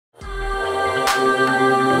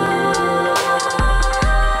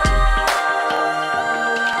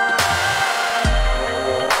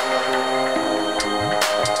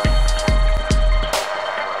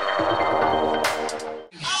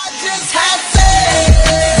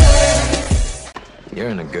You're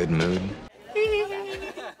in a good mood.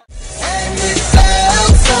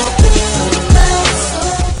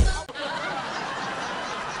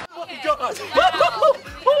 Oh my god!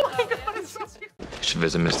 Oh my god, it's so cute! You should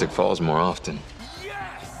visit Mystic Falls more often.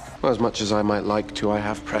 Yes! Well, as much as I might like to, I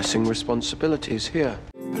have pressing responsibilities here.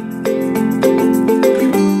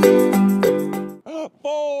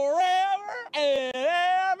 Forever and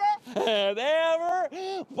ever and ever,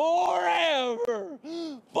 forever,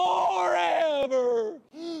 forever,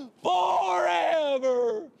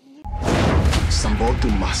 forever. Symbole du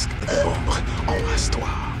masque de l'ombre embrasse toi.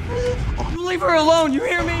 Leave her alone, you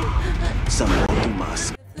hear me? Symbole du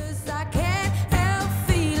masque.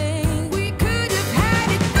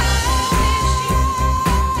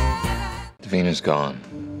 Davina's gone.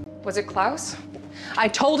 Was it Klaus? I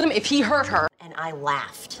told him if he hurt her. And I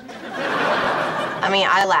laughed. I mean,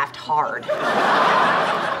 I laughed hard.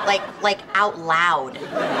 Like out loud.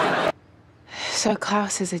 So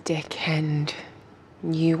Klaus is a dick, and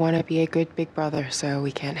you want to be a good big brother, so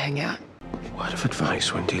we can't hang out. Word of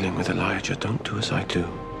advice when dealing with Elijah, don't do as I do.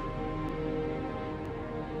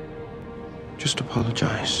 Just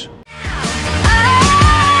apologize.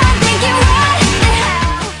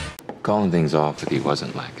 Calling things off with you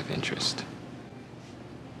wasn't lack of interest.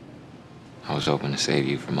 I was hoping to save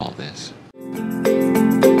you from all this.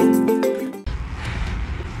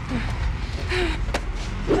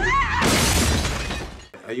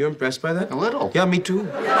 Are you impressed by that? A little. Yeah, me too.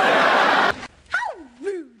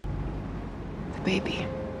 The baby.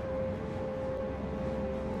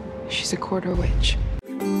 She's a quarter witch.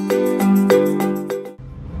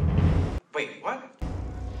 Wait, what?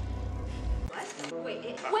 What?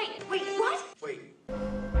 Wait, what? Wait.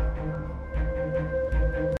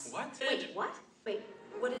 What? Wait, what? Wait,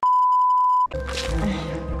 what is...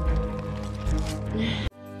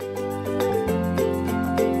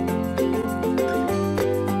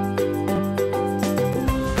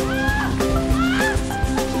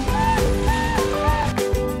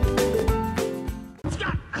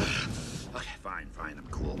 Okay, fine, I'm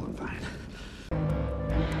cool, I'm fine.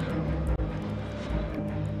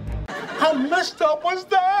 How messed up was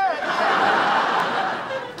that?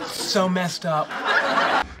 So messed up.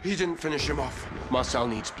 He didn't finish him off. Marcel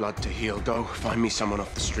needs blood to heal. Go find me someone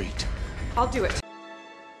off the street. I'll do it.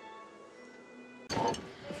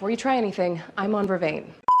 Before you try anything, I'm on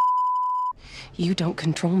Vervain. You don't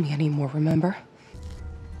control me anymore, remember?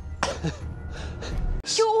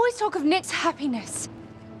 You always talk of Nick's happiness,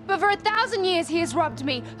 but for 1,000 years he has robbed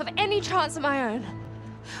me of any chance of my own.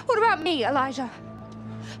 What about me, Elijah?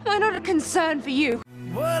 Am I not a concern for you?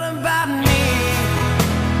 What about me?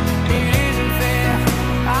 It isn't fair.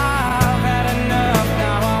 I've had enough.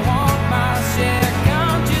 Now I want my share.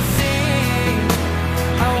 Can't you see?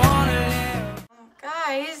 I wanna live.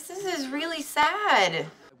 Guys, this is really sad. I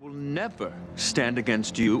will never stand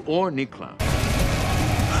against you or Niklaus.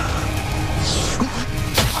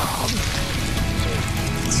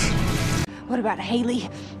 What about Hayley?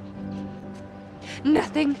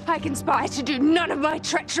 Nothing I conspire to do, none of my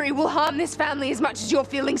treachery will harm this family as much as your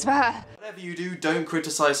feelings for her. Whatever you do, don't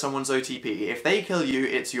criticize someone's OTP. If they kill you,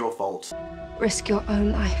 it's your fault. Risk your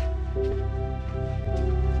own life.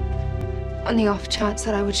 On the off chance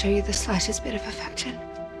that I would show you the slightest bit of affection.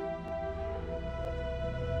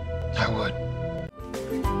 I would.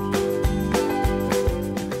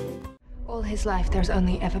 All his life, there's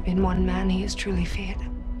only ever been one man he has truly feared.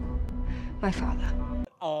 My father.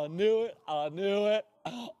 I knew it, I knew it.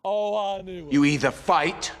 Oh, I knew it. You either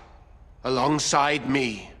fight alongside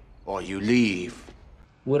me, or you leave.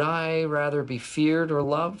 Would I rather be feared or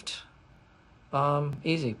loved?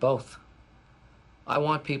 Easy, both. I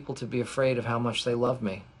want people to be afraid of how much they love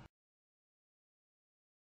me.